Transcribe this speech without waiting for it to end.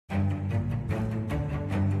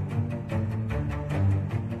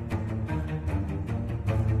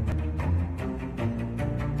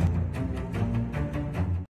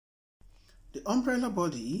The umbrella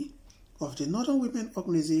body of the Northern Women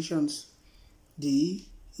Organizations, the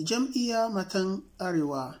Jam'iyya Matan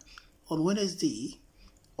Arewa, on Wednesday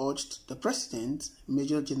urged the President,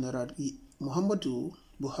 Major General Muhammadu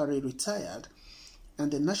Buhari retired,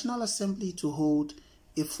 and the National Assembly to hold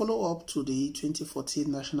a follow-up to the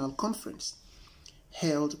 2014 National Conference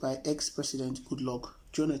held by ex-President Goodluck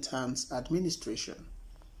Jonathan's administration.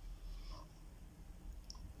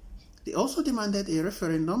 They also demanded a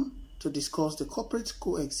referendum to discuss the corporate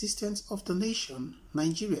coexistence of the nation,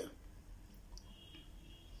 Nigeria.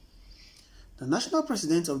 The national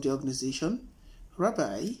president of the organization,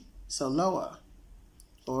 Rabbi Saulawa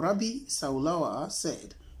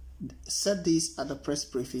said this at the press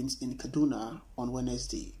briefings in Kaduna on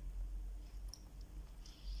Wednesday.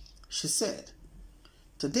 She said,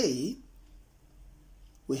 "Today,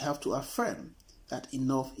 we have to affirm that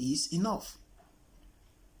enough is enough.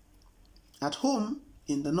 At home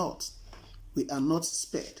in the north, we are not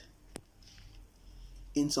spared.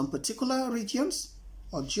 In some particular regions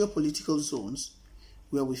or geopolitical zones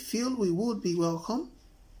where we feel we would be welcome,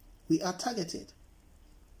 we are targeted.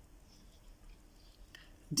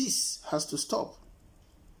 This has to stop.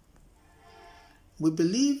 We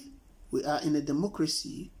believe we are in a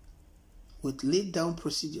democracy with laid down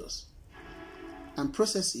procedures and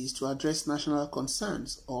processes to address national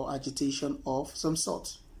concerns or agitation of some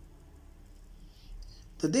sort.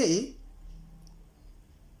 Today,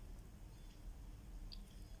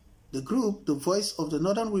 the group, the Voice of the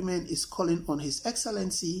Northern Women, is calling on His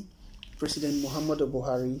Excellency President Muhammadu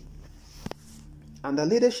Buhari and the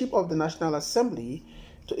leadership of the National Assembly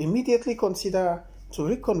to immediately consider to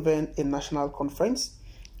reconvene a national conference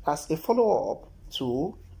as a follow-up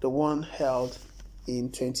to the one held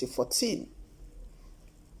in 2014.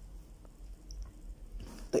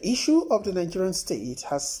 The issue of the Nigerian state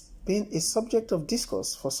has been a subject of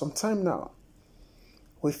discourse for some time now.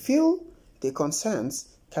 We feel the concerns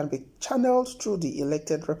can be channeled through the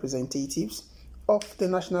elected representatives of the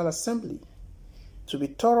National Assembly to be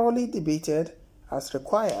thoroughly debated as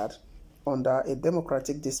required under a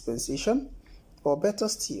democratic dispensation, or better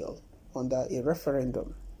still, under a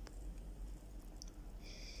referendum."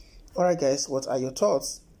 Alright guys, what are your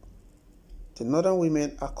thoughts? The Northern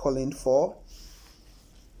Women are calling for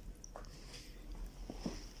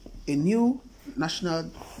a new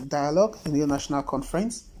national dialogue, a new national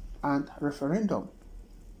conference, and referendum.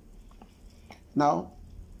 Now,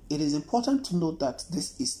 it is important to note that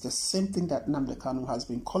this is the same thing that Nnamdi Kanu has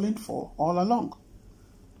been calling for all along.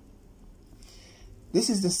 This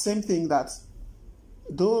is the same thing that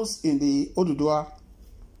those in the Oduduwa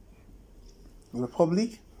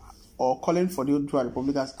Republic, or calling for the Oduduwa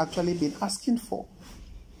Republic, has actually been asking for.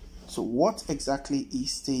 So what exactly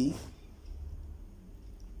is the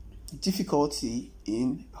difficulty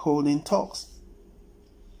in holding talks?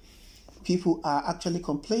 People are actually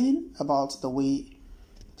complaining about the way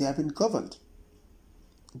they have been governed.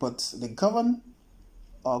 But the government,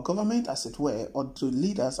 as it were, or the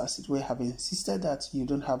leaders, as it were, have insisted that you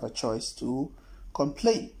don't have a choice to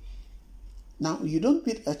complain. Now, you don't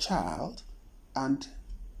beat a child and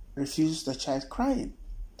refuse the child crying.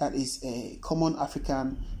 That is a common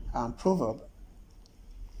African proverb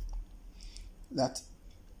that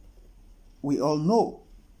we all know.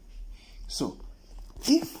 So,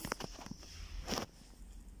 if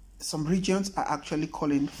some regions are actually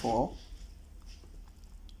calling for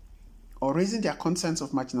or raising their concerns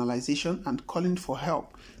of marginalization and calling for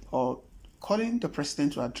help, or calling the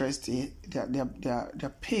president to address their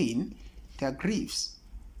pain, their griefs,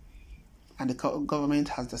 and the government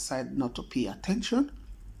has decided not to pay attention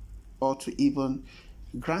or to even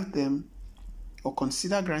grant them or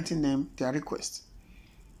consider granting them their request,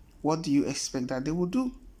 what do you expect that they will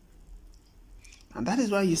do? And that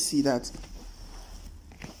is why you see that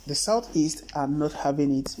the Southeast are not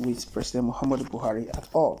having it with President Muhammadu Buhari at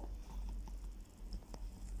all.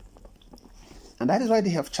 And that is why they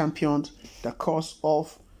have championed the cause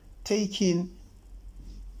of taking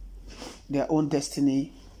their own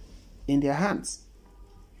destiny in their hands.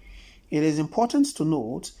 It is important to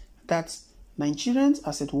note that Nigerians,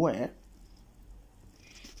 as it were,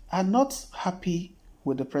 are not happy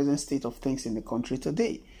with the present state of things in the country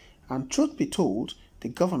today. And truth be told, the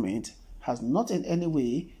government has not in any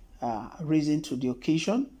way risen to the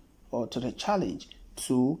occasion or to the challenge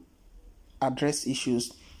to address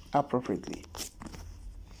issues appropriately.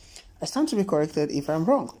 I stand to be corrected if I'm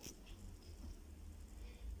wrong.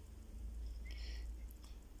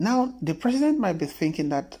 Now, the president might be thinking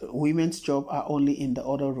that women's jobs are only in the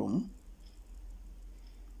other room,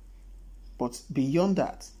 but beyond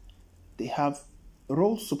that, they have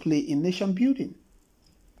roles to play in nation building.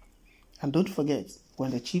 And don't forget,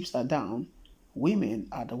 when the chips are down, women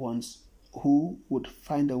are the ones who would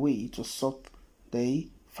find a way to sort the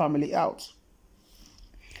family out.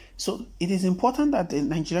 So it is important that the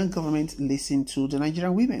Nigerian government listen to the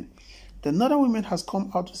Nigerian women. The Northern women has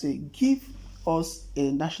come out to say, give us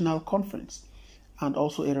a national conference and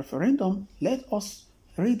also a referendum. Let us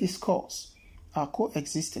rediscuss our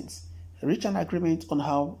coexistence, reach an agreement on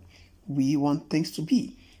how we want things to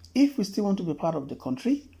be. If we still want to be part of the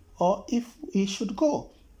country, or if we should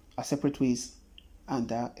go our separate ways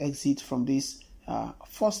and exit from this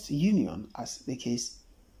first union, as the case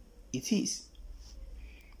it is.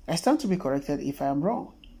 I stand to be corrected if I am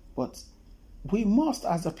wrong, but we must,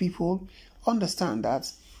 as the people, understand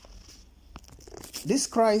that these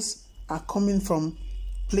cries are coming from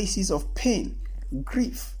places of pain,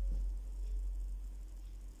 grief,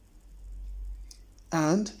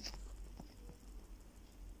 and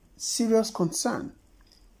serious concern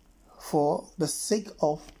for the sake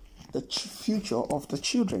of the future of the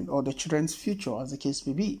children, or the children's future, as the case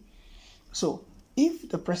may be. So, if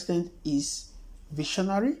the president is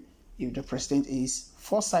visionary, if the president is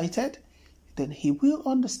foresighted, then he will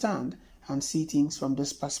understand and see things from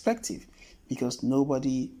this perspective, because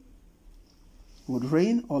nobody would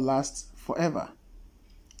reign or last forever.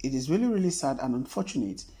 It is really, really sad and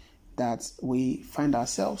unfortunate that we find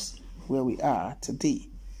ourselves where we are today.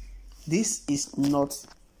 This is not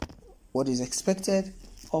what is expected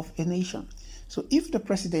of a nation. So if the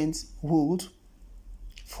president would,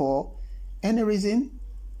 for any reason,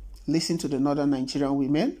 listen to the Northern Nigerian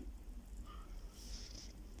women,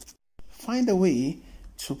 find a way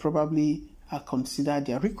to probably consider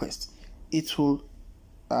their request, it will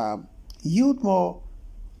yield more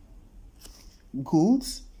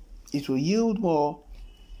goods, it will yield more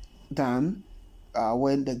than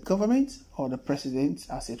when the government or the president,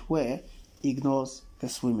 as it were, ignores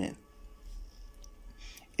these women.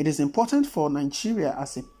 It is important for Nigeria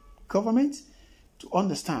as a government to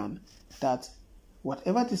understand that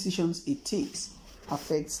whatever decisions it takes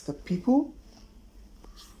affects the people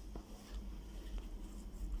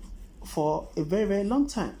for a very, very long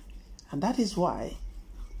time. And that is why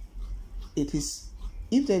it is,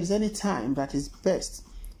 if there is any time that is best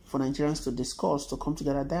for Nigerians to discuss, to come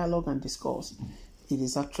together, dialogue and discuss, it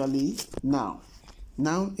is actually now.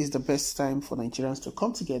 Now is the best time for Nigerians to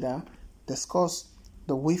come together, discuss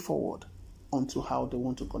the way forward onto how they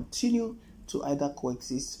want to continue to either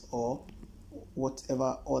coexist or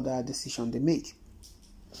whatever other decision they make.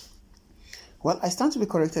 Well, I stand to be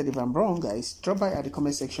corrected if I'm wrong, guys. Drop by at the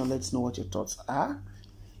comment section. Let's know what your thoughts are.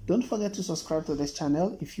 Don't forget to subscribe to this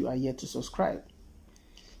channel if you are yet to subscribe.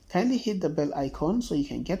 Kindly hit the bell icon so you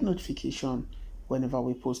can get notification whenever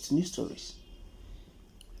we post new stories.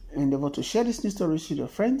 Endeavor to share these new stories with your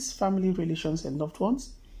friends, family, relations, and loved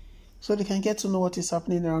ones so they can get to know what is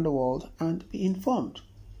happening around the world and be informed.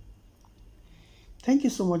 Thank you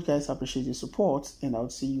so much, guys. I appreciate your support, and I'll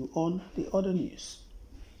see you on the other news.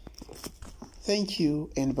 Thank you,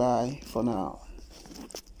 and bye for now.